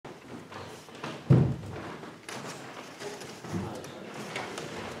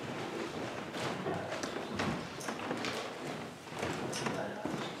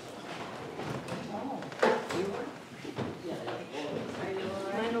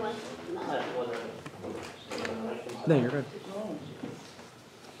No, you're good.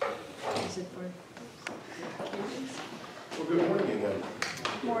 Is it for kids? Well, good morning again.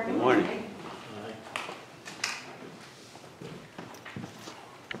 Morning. Morning.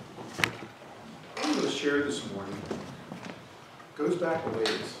 I'm going to share this morning. Goes back a ways.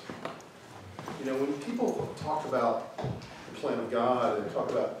 You know, when people talk about the plan of God and talk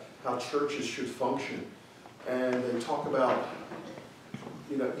about how churches should function, and they talk about,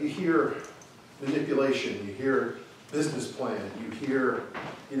 you know, you hear manipulation, you hear business plan, you hear,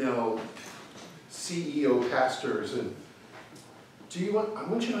 you know, CEO pastors, and I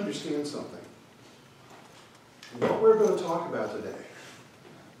want you to understand something. What we're going to talk about today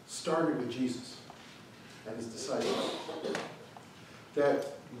started with Jesus and his disciples. That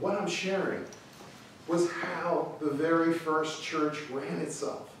what I'm sharing was how the very first church ran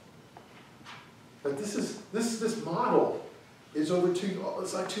itself. That this model is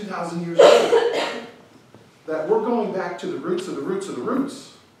it's like 2,000 years old. That we're going back to the roots of the roots of the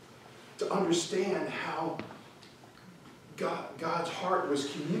roots to understand how God's heart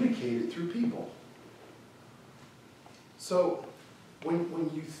was communicated through people. So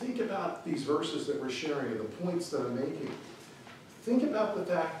when you think about these verses that we're sharing and the points that I'm making, think about the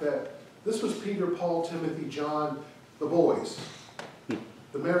fact that this was Peter, Paul, Timothy, John, the boys,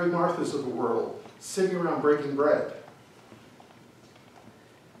 the Mary Marthas of the world, sitting around breaking bread.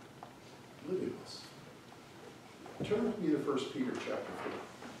 Living this. Turn with me to 1 Peter chapter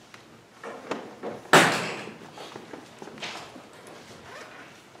 4.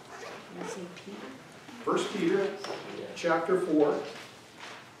 Is it Peter? 1 Peter chapter 4. We're going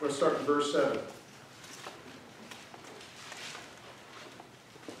to start in verse 7.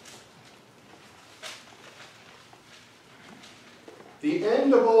 The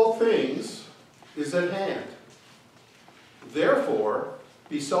end of all things is at hand. Therefore,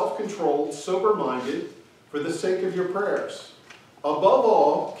 be self-controlled, sober-minded, for the sake of your prayers. Above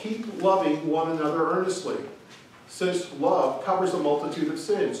all, keep loving one another earnestly, since love covers a multitude of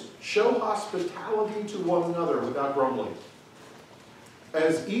sins. Show hospitality to one another without grumbling.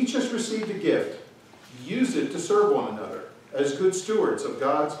 As each has received a gift, use it to serve one another, as good stewards of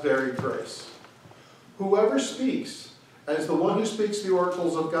God's varied grace. Whoever speaks, as the one who speaks the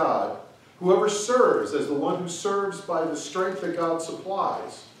oracles of God, whoever serves as the one who serves by the strength that God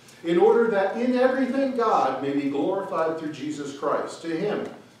supplies, in order that in everything God may be glorified through Jesus Christ. To him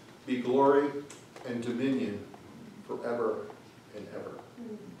be glory and dominion forever and ever.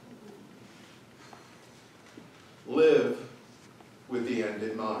 Live with the end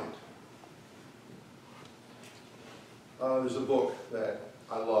in mind. There's a book that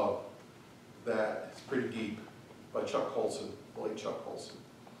I love that is pretty deep by Chuck Colson, the late Chuck Colson.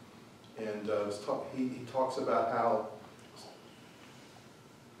 And he talks about how,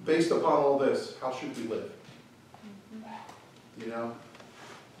 based upon all this, how should we live? You know?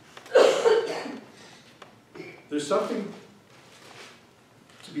 There's something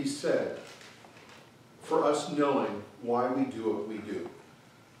to be said for us knowing why we do what we do.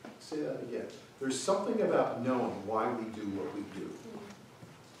 Say that again. There's something about knowing why we do what we do.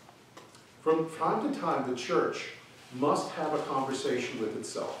 From time to time, the church must have a conversation with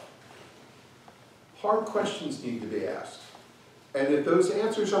itself. Hard questions need to be asked. And if those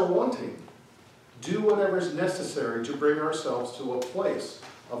answers are wanting, do whatever is necessary to bring ourselves to a place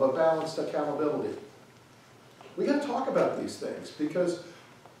of a balanced accountability. We got to talk about these things because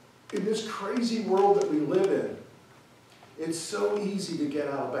in this crazy world that we live in, it's so easy to get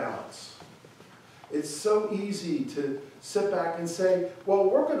out of balance. It's so easy to sit back and say, well,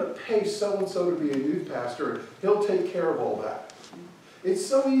 we're going to pay so-and-so to be a youth pastor. He'll take care of all that. It's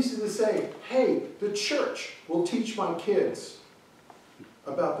so easy to say, hey, the church will teach my kids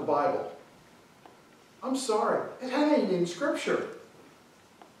about the Bible. I'm sorry, it ain't in Scripture.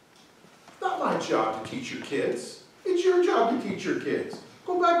 It's not my job to teach your kids. It's your job to teach your kids.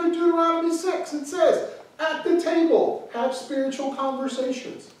 Go back to Deuteronomy 6. It says, at the table, have spiritual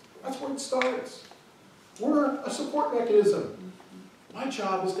conversations. That's where it starts. We're a support mechanism. My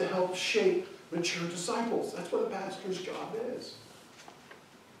job is to help shape mature disciples. That's what a pastor's job is.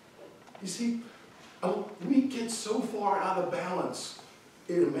 You see, we get so far out of balance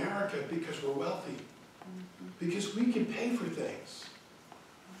in America because we're wealthy. Because we can pay for things.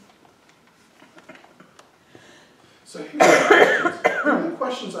 So here are the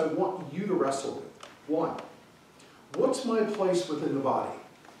questions I want you to wrestle with. One, what's my place within the body?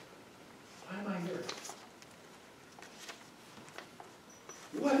 Why am I here?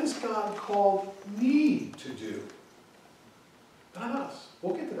 What has God called me to do? Not us.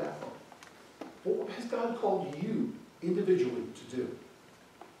 We'll get to that one. But what has God called you individually to do?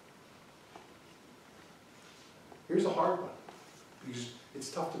 Here's a hard one, because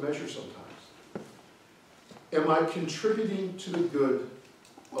it's tough to measure sometimes. Am I contributing to the good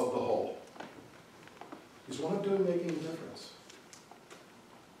of the whole? Is what I'm doing making a difference?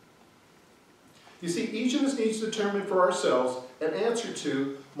 You see, each of us needs to determine for ourselves an answer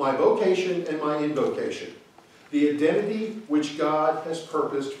to my vocation and my invocation, the identity which God has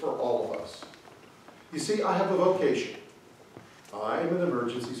purposed for all of us. You see, I have a vocation. I am an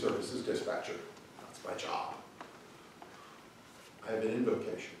emergency services dispatcher. That's my job. I have an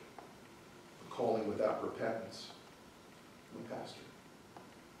invocation, a calling without repentance. I'm a pastor.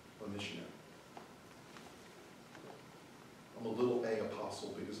 I'm a missionary. I'm a little A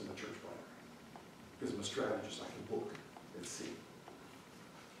apostle because I'm a church planner. Because I'm a strategist. I can look and see.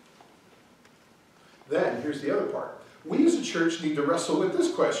 Then, here's the other part. We as a church need to wrestle with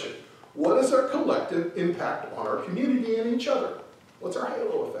this question. What is our collective impact on our community and each other? What's our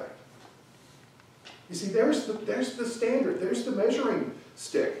halo effect? You see, there's the standard. There's the measuring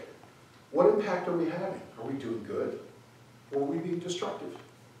stick. What impact are we having? Are we doing good? Or are we being destructive?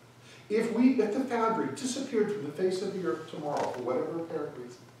 If the Foundry disappeared from the face of the earth tomorrow, for whatever apparent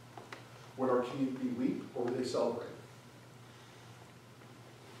reason, would our community weep or would they celebrate?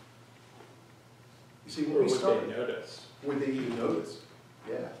 You see, when Or we would started, they notice? would they even notice?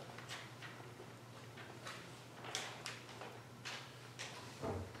 Yeah.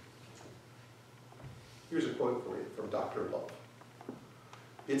 Here's a quote for you from Dr. Love.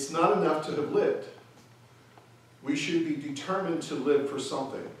 It's not enough to have lived. We should be determined to live for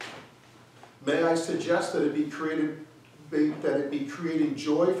something. May I suggest that it be creating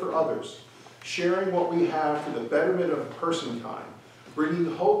joy for others, sharing what we have for the betterment of personkind,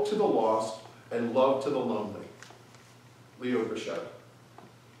 bringing hope to the lost and love to the lonely. Leo Grishetta,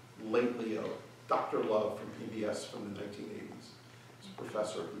 late Leo, Dr. Love from PBS from the 1980s. He's a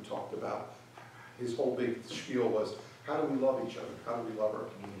professor who talked about, his whole big spiel was, how do we love each other? How do we love our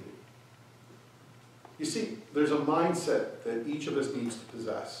community? You see, there's a mindset that each of us needs to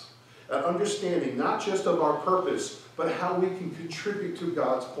possess. An understanding not just of our purpose, but how we can contribute to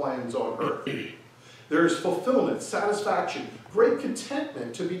God's plans on earth. There is fulfillment, satisfaction, great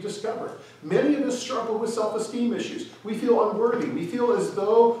contentment to be discovered. Many of us struggle with self-esteem issues. We feel unworthy. We feel as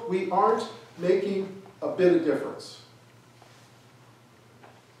though we aren't making a bit of difference.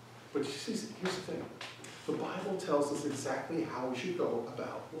 But you see, here's the thing. The Bible tells us exactly how we should go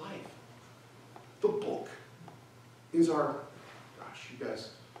about life. The book is our, gosh, you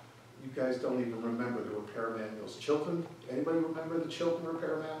guys don't even remember the repair manuals. Chilton, anybody remember the Chilton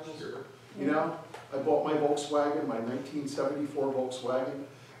repair manuals? Sure. You know, I bought my Volkswagen, my 1974 Volkswagen,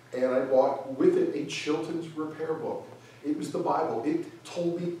 and I bought with it a Chilton's repair book. It was the Bible. It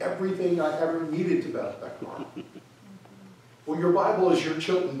told me everything I ever needed about that car. Well, your Bible is your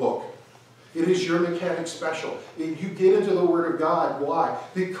Chilton book. It is your mechanic special. You get into the Word of God. Why?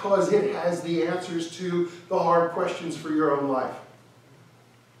 Because it has the answers to the hard questions for your own life.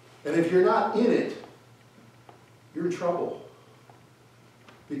 And if you're not in it, you're in trouble.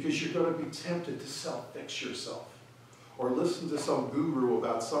 Because you're going to be tempted to self-fix yourself. Or listen to some guru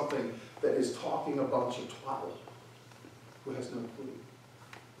about something that is talking a bunch of twaddle who has no clue.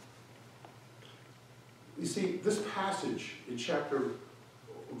 You see, this passage in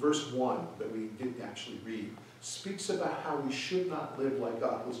verse 1 that we didn't actually read speaks about how we should not live like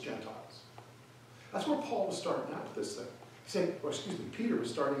godless Gentiles. That's where Paul was starting out with this thing. He's saying, or excuse me, Peter was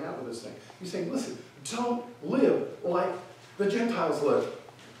starting out with this thing. He's saying, listen, don't live like the Gentiles live.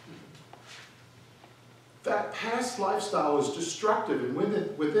 That past lifestyle is destructive, and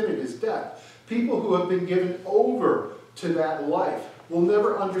within it is death. People who have been given over to that life will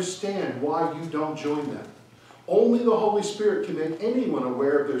never understand why you don't join them. Only the Holy Spirit can make anyone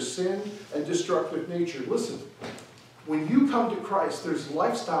aware of their sin and destructive nature. Listen, when you come to Christ, there's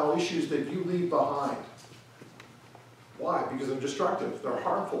lifestyle issues that you leave behind. Why? Because they're destructive. They're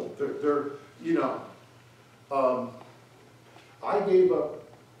harmful. They're you know. I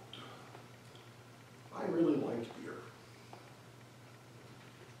really liked beer.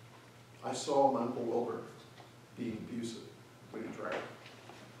 I saw my Uncle Wilbur being abusive when he drank.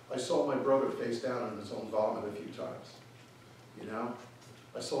 I saw my brother face down in his own vomit a few times. You know?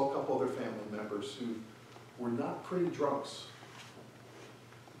 I saw a couple other family members who were not pretty drunks.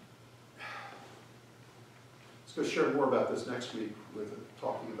 Let's go share more about this next week with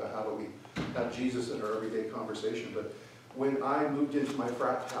talking about how do we have Jesus in our everyday conversation. But when I moved into my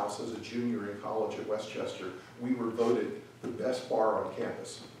frat house as a junior in college at Westchester, we were voted the best bar on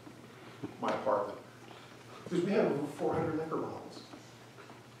campus, my apartment. Because we had over 400 liquor bottles.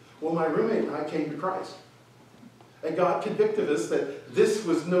 Well, my roommate and I came to Christ. And God convicted us that this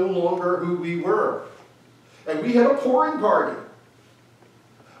was no longer who we were. And we had a pouring party.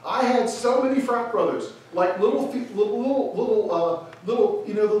 I had so many frat brothers, like little, you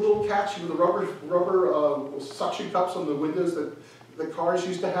know, the little cats with the rubber suction cups on the windows that the cars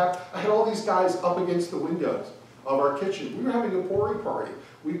used to have. I had all these guys up against the windows of our kitchen. We were having a pouring party.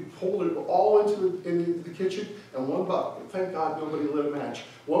 We pulled it all into the kitchen, and one bottle, thank God nobody lit a match,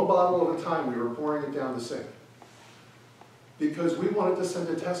 one bottle at a time we were pouring it down the sink. Because we wanted to send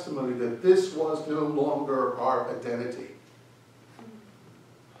a testimony that this was no longer our identity.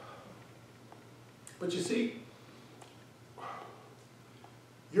 But you see,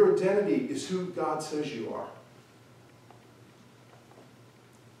 your identity is who God says you are.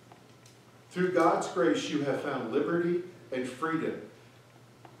 Through God's grace, you have found liberty and freedom.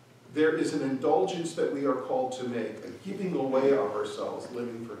 There is an indulgence that we are called to make, a giving away of ourselves,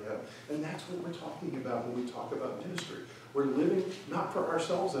 living for Him. And that's what we're talking about when we talk about ministry. We're living not for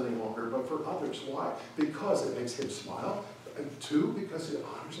ourselves any longer, but for others. Why? Because it makes Him smile. And two, because it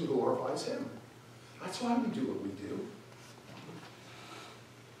honors and glorifies Him. That's why we do what we do.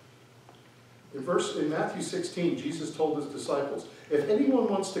 In Matthew 16, Jesus told His disciples, if anyone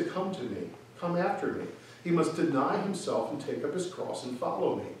wants to come to me, come after me, he must deny himself and take up his cross and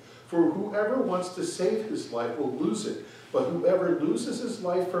follow me. For whoever wants to save his life will lose it, but whoever loses his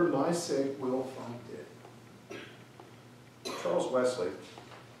life for my sake will find it. Charles Wesley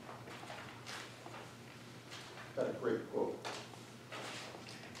had a great quote.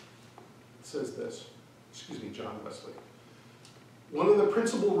 It says this, John Wesley. One of the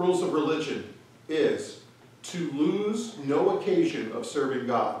principal rules of religion is to lose no occasion of serving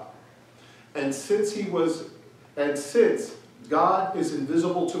God. And since God is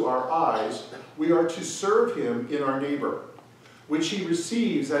invisible to our eyes, we are to serve Him in our neighbor, which He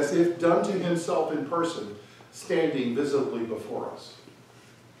receives as if done to Himself in person, standing visibly before us.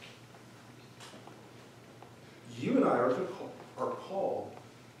 You and I are called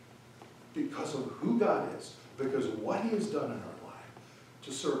because of who God is, because of what He has done in our life,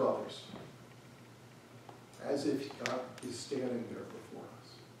 to serve others, as if God is standing there before us.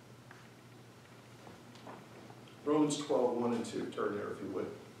 Romans 12, 1 and 2. Turn there if you would.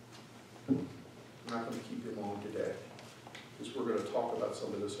 I'm not going to keep you long today, because we're going to talk about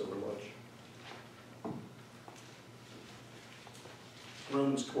some of this over lunch.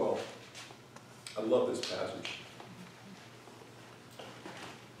 Romans 12. I love this passage.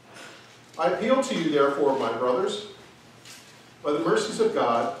 I appeal to you, therefore, my brothers, by the mercies of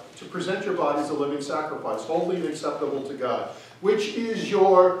God, to present your bodies a living sacrifice, holy and acceptable to God, which is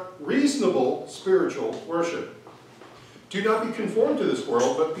your reasonable spiritual worship. Do not be conformed to this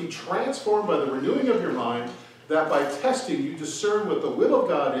world, but be transformed by the renewing of your mind, that by testing you discern what the will of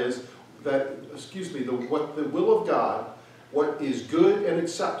God is, what the will of God, what is good and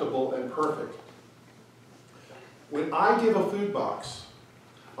acceptable and perfect. When I give a food box,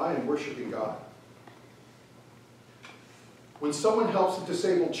 I am worshiping God. When someone helps a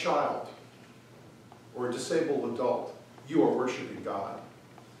disabled child or a disabled adult, you are worshiping God.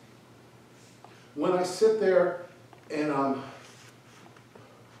 When I sit there and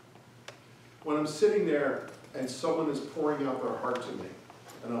when I'm sitting there and someone is pouring out their heart to me,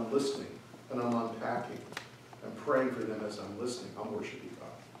 and I'm listening, and I'm unpacking, and praying for them as I'm listening, I'm worshiping God.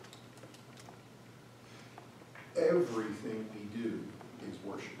 Everything we do is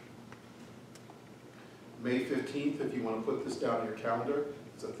worship. May 15th, if you want to put this down on your calendar,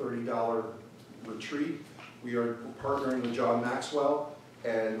 it's a $30 retreat. We are partnering with John Maxwell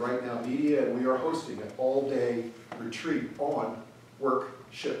and Right Now Media, and we are hosting an all-day retreat on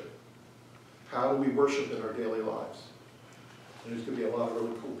worship. How do we worship in our daily lives? And there's going to be a lot of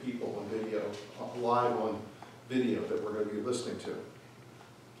really cool people on video, live on video that we're going to be listening to.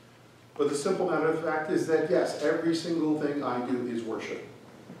 But the simple matter of the fact is that, yes, every single thing I do is worship.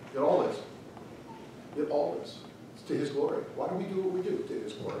 It all is. It all is. It's to His glory. Why do we do what we do? To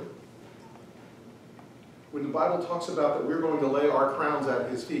His glory. When the Bible talks about that we're going to lay our crowns at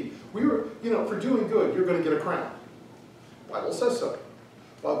His feet, for doing good, you're going to get a crown. The Bible says so.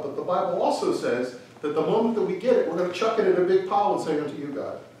 But the Bible also says that the moment that we get it, we're going to chuck it in a big pile and say unto you,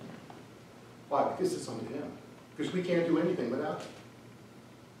 God. Why? Because it's unto Him. Because we can't do anything without Him.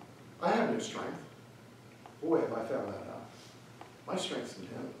 I have no strength. Boy, have I found that out. My strength's in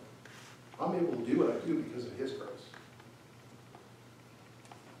Him. I'm able to do what I do because of His grace.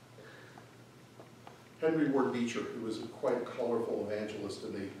 Henry Ward Beecher, who was quite a colorful evangelist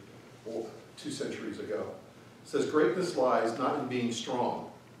in the 2 centuries ago, says, greatness lies not in being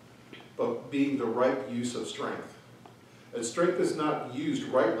strong, but being the right use of strength. And strength is not used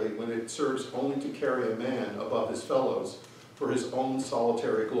rightly when it serves only to carry a man above his fellows for his own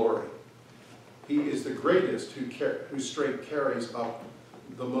solitary glory. He is the greatest whose strength carries up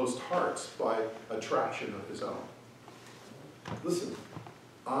the most hearts by attraction of his own. Listen,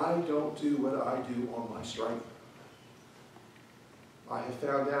 I don't do what I do on my strength. I have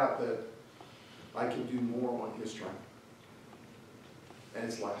found out that I can do more on his strength. And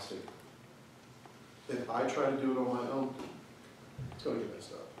it's lasting. If I try to do it on my own, it's going to get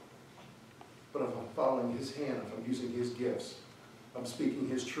messed up. But if I'm following his hand, if I'm using his gifts, I'm speaking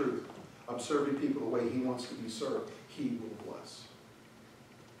his truth, I'm serving people the way he wants to be served, he will bless.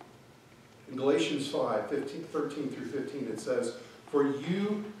 In Galatians 5, 13 through 15, it says, "For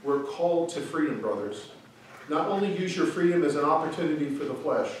you were called to freedom, brothers. Not only use your freedom as an opportunity for the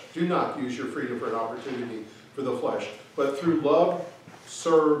flesh. Do not use your freedom for an opportunity for the flesh. But through love,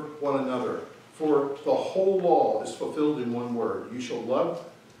 serve one another. For the whole law is fulfilled in one word. You shall love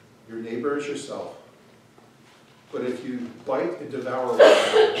your neighbor as yourself. But if you bite and devour one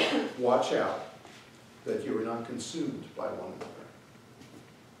another, watch out that you are not consumed by one another."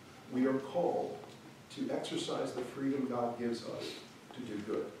 We are called to exercise the freedom God gives us to do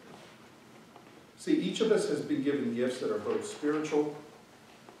good. See, each of us has been given gifts that are both spiritual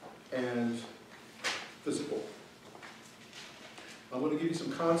and physical. I'm going to give you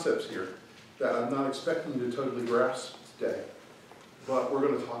some concepts here that I'm not expecting you to totally grasp today. But we're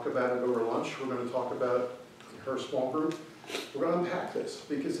going to talk about it over lunch. We're going to talk about it in her small group. We're going to unpack this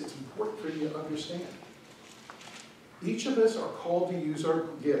because it's important for you to understand. Each of us are called to use our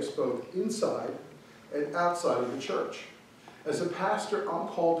gifts both inside and outside of the church. As a pastor, I'm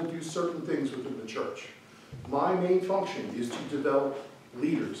called to do certain things within the church. My main function is to develop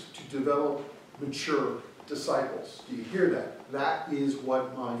leaders, to develop mature disciples. Do you hear that? That is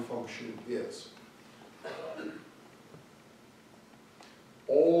what my function is.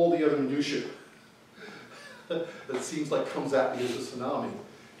 All the other minutiae that seems like comes at me as a tsunami,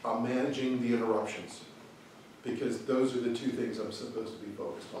 I'm managing the interruptions. Because those are the two things I'm supposed to be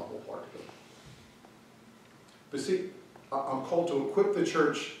focused on wholeheartedly. But see, I'm called to equip the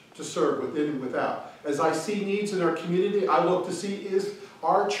church to serve within and without. As I see needs in our community, I look to see, is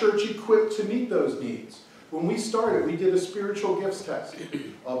our church equipped to meet those needs? When we started, we did a spiritual gifts test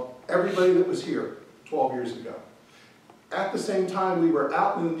of everybody that was here 12 years ago. At the same time, we were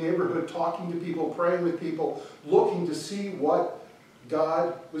out in the neighborhood talking to people, praying with people, looking to see what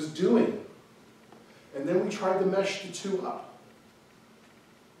God was doing. And then we tried to mesh the two up.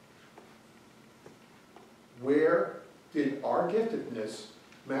 Where did our giftedness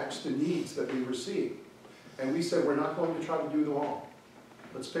match the needs that we were seeing? And we said, we're not going to try to do them all.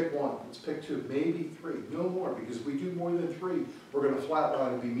 Let's pick one. Let's pick two, maybe three. No more, because if we do more than three, we're going to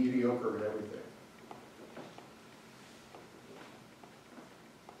flatline and be mediocre at everything.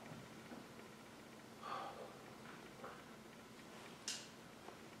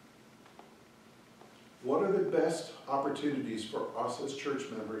 What are the best opportunities for us as church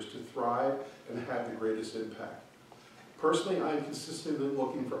members to thrive and have the greatest impact? Personally, I am consistently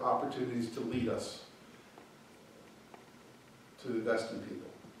looking for opportunities to lead us, to invest in people.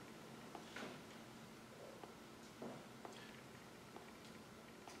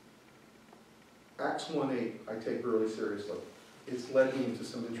 Acts 1:8, I take really seriously. It's led me into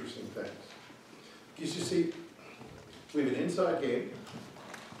some interesting things. Because you see, we have an inside game,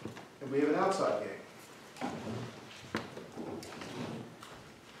 and we have an outside game.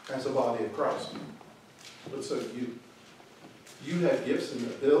 As a body of Christ. But so you have gifts and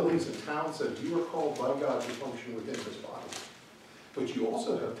abilities and talents that you are called by God to function within this body. But you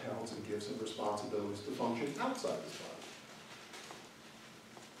also have talents and gifts and responsibilities to function outside this body.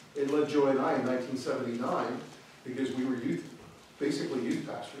 It led Joy and I in 1979 because we were basically youth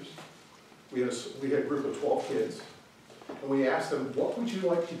pastors. We had a group of 12 kids, and we asked them, what would you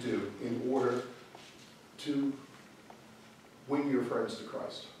like to do in order to win your friends to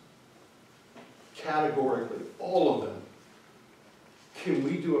Christ? Categorically, all of them. Can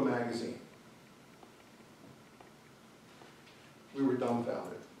we do a magazine? We were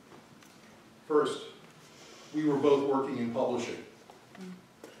dumbfounded. First, we were both working in publishing.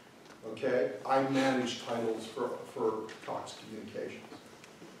 Okay? I managed titles for Cox Communications.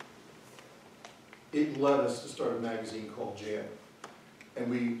 It led us to start a magazine called Jam. And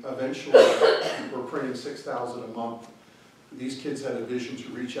we eventually were printing 6,000 a month. These kids had a vision to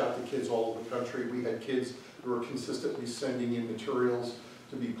reach out to kids all over the country. We had kids who were consistently sending in materials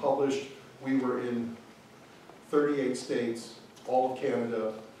to be published. We were in 38 states, all of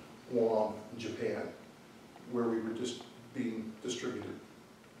Canada, Guam, and Japan, where we were just being distributed.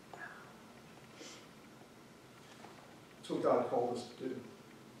 That's what God called us to do.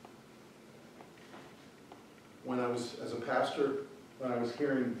 When I was, as a pastor, when I was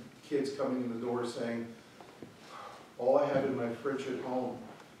hearing kids coming in the door saying, all I have in my fridge at home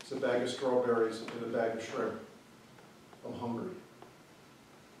is a bag of strawberries and a bag of shrimp. I'm hungry.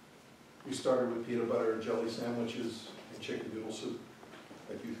 We started with peanut butter and jelly sandwiches and chicken noodle soup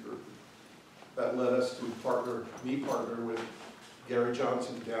at youth group. That led us to partner with Gary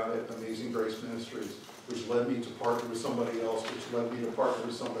Johnson down at Amazing Grace Ministries, which led me to partner with somebody else, which led me to partner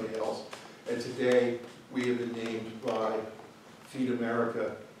with somebody else. And today, we have been named by Feed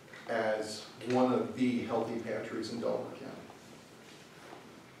America as one of the healthy pantries in Delaware County.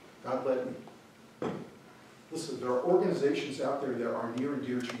 God led me. Listen, there are organizations out there that are near and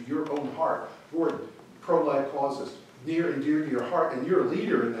dear to your own heart, who are pro-life causes, near and dear to your heart, and you're a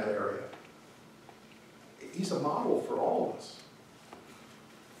leader in that area. He's a model for all of us.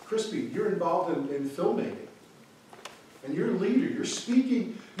 Crispy, you're involved in filmmaking. And you're a leader, you're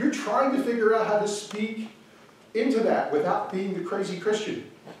speaking, you're trying to figure out how to speak into that without being the crazy Christian.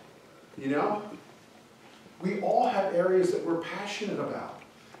 You know? We all have areas that we're passionate about.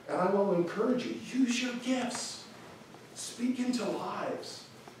 And I want to encourage you, use your gifts. Speak into lives.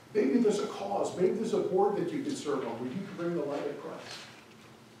 Maybe there's a cause, maybe there's a board that you can serve on where you can bring the light of Christ.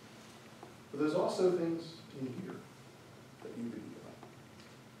 But there's also things in here that you can do.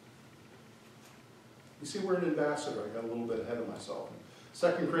 You see, we're an ambassador. I got a little bit ahead of myself. 2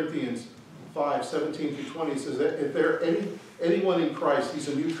 Corinthians 5:17-20 says that if there anyone in Christ, he's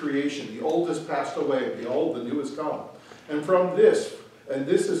a new creation. The old has passed away, behold, the new has come. And from this,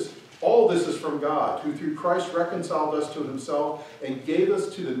 all this is from God, who through Christ reconciled us to himself and gave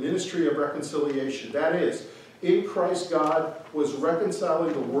us to the ministry of reconciliation. That is, in Christ God was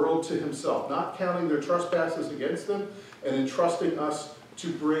reconciling the world to himself, not counting their trespasses against them, and entrusting us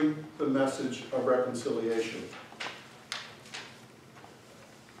to bring the message of reconciliation.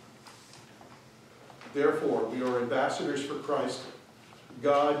 Therefore, we are ambassadors for Christ,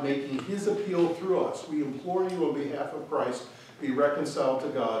 God making his appeal through us. We implore you on behalf of Christ, be reconciled to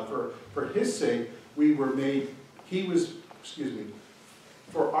God. For his sake, we were made,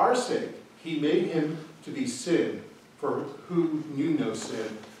 for our sake, he made him to be sin, for who knew no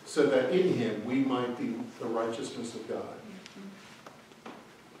sin, so that in him we might be the righteousness of God.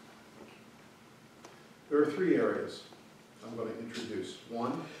 There are three areas I'm going to introduce.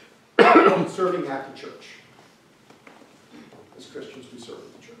 One, serving at the church. As Christians, we serve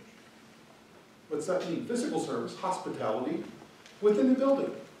at the church. What's that mean? Physical service, hospitality within the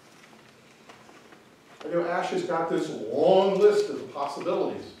building. I know Ash has got this long list of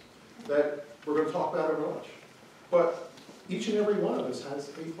possibilities that we're going to talk about at lunch. But each and every one of us has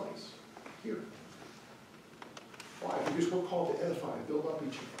a place here. Why? Because we're called to edify and build up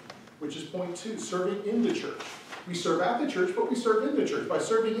each other. Which is point 2, serving in the church. We serve at the church, but we serve in the church. By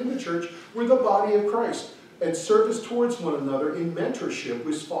serving in the church, we're the body of Christ. And service towards one another in mentorship,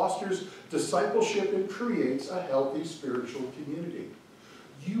 which fosters discipleship and creates a healthy spiritual community.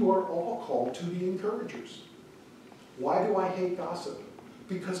 You are all called to be encouragers. Why do I hate gossip?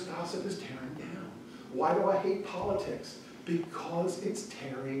 Because gossip is tearing down. Why do I hate politics? Because it's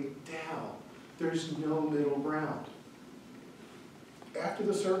tearing down. There's no middle ground. After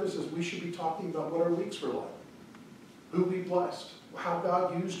the services, we should be talking about what our weeks were like, who we blessed, how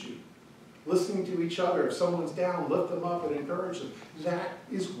God used you, listening to each other. If someone's down, lift them up and encourage them. That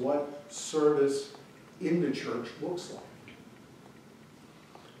is what service in the church looks like.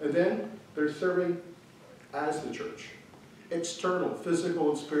 And then there's serving as the church. External, physical,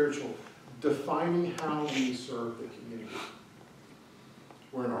 and spiritual, defining how we serve the community.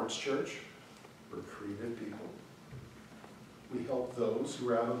 We're an arts church. We're creative people. We help those who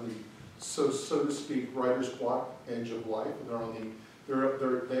are out on the, so to speak, writer's block edge of life.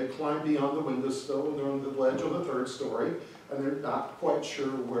 They climb beyond the windowsill and they're on the ledge of the 3rd story, and they're not quite sure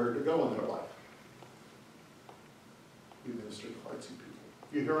where to go in their life. We minister to artsy people.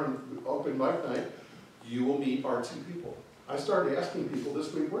 If you're here on open mic night, you will meet artsy people. I started asking people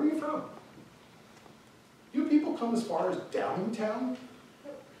this week, where are you from? You people come as far as Downingtown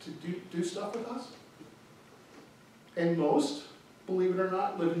to do stuff with us? And most, believe it or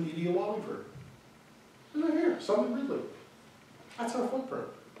not, live in Media Wallingford. And they're here, some in Ridley. That's our footprint.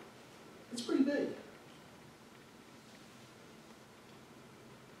 It's pretty big.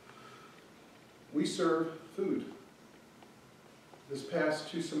 We serve food. This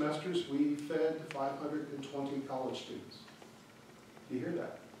past 2 semesters, we fed 520 college students. Do you hear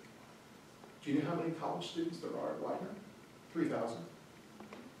that? Do you know how many college students there are at Widener? 3,000.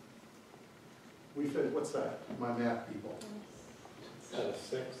 We fed, what's that? My math people. About a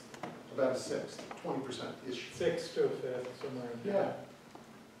sixth. About a sixth, 20%-ish. 6 to a 5th, somewhere in there. Yeah.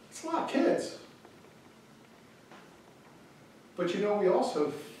 It's a lot of kids. But you know, we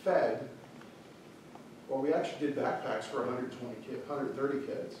also fed, well, we actually did backpacks for 120 kids, 130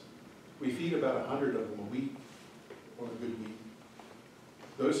 kids. We feed about 100 of them a week, on a good week.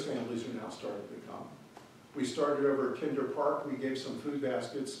 Those families are now starting to come. We started over at Kinder Park. We gave some food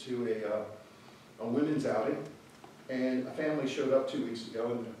baskets to a women's outing, and a family showed up 2 weeks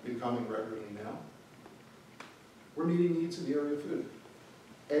ago and have been coming regularly now. We're meeting needs in the area of food.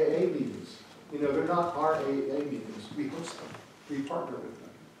 AA meetings, you know, they're not our AA meetings. We host them. We partner with them.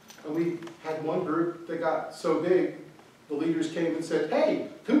 And we had one group that got so big, the leaders came and said, hey,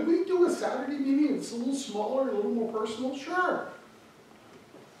 could we do a Saturday meeting? It's a little smaller, a little more personal. Sure.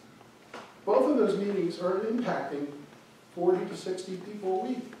 Both of those meetings are impacting 40 to 60 people a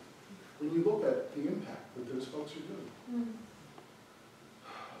week when you look at the impact that those folks are doing.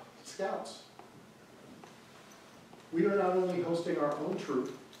 Scouts. We are not only hosting our own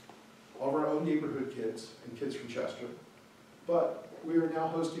troop, all of our own neighborhood kids and kids from Chester, but we are now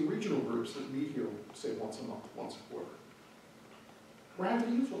hosting regional groups that meet here, say, once a month, once a quarter. We're having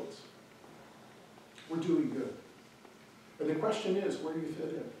influence. We're doing good. And the question is, where do you fit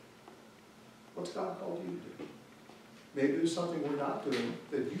in? What's God called you to do? Maybe there's something we're not doing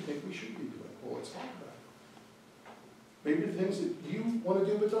that you think we should be doing. Well, let's talk about it. Maybe the things that you want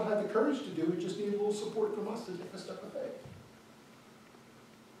to do but don't have the courage to do, we just need a little support from us to take a step of faith.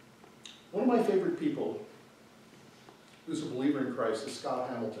 One of my favorite people who's a believer in Christ is Scott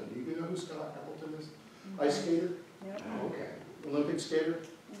Hamilton. Do you know who Scott Hamilton is? Ice skater? Yep. Okay. Olympic skater?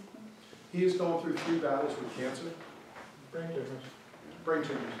 He has gone through 3 battles with cancer. Brain tumors. Brain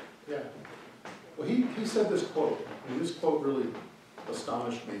tumors, yeah. Well, he said this quote, and this quote really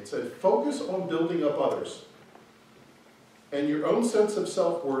astonished me. It said, focus on building up others, and your own sense of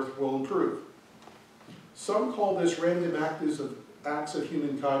self-worth will improve. Some call this random acts of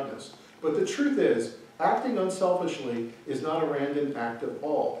human kindness, but the truth is, acting unselfishly is not a random act at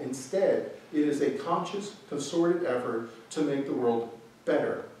all. Instead, it is a conscious, concerted effort to make the world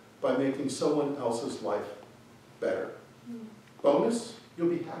better by making someone else's life better. Bonus, you'll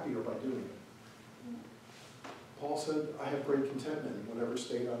be happier by doing it. Paul said, I have great contentment in whatever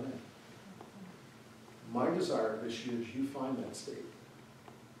state I'm in. My desire this year is you find that state.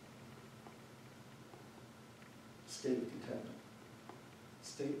 State of contentment.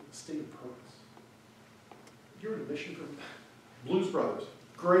 State of purpose. You're in a mission from Blues Brothers.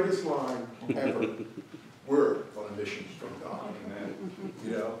 Greatest line ever. We're on a mission from God. Amen.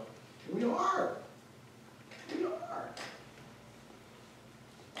 You know? We are. We are.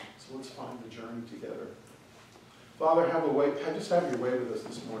 So let's find the journey together. Father, just have your way with us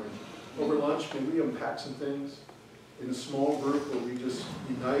this morning. Over lunch, can we unpack some things in a small group where we just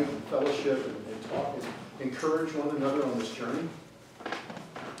unite and fellowship and talk and encourage one another on this journey?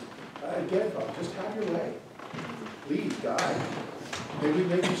 Again, Father, just have your way. Lead, guide. May we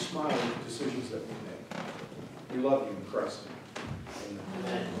make you smile with the decisions that we make. We love you in Christ's name.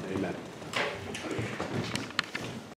 Amen. Amen.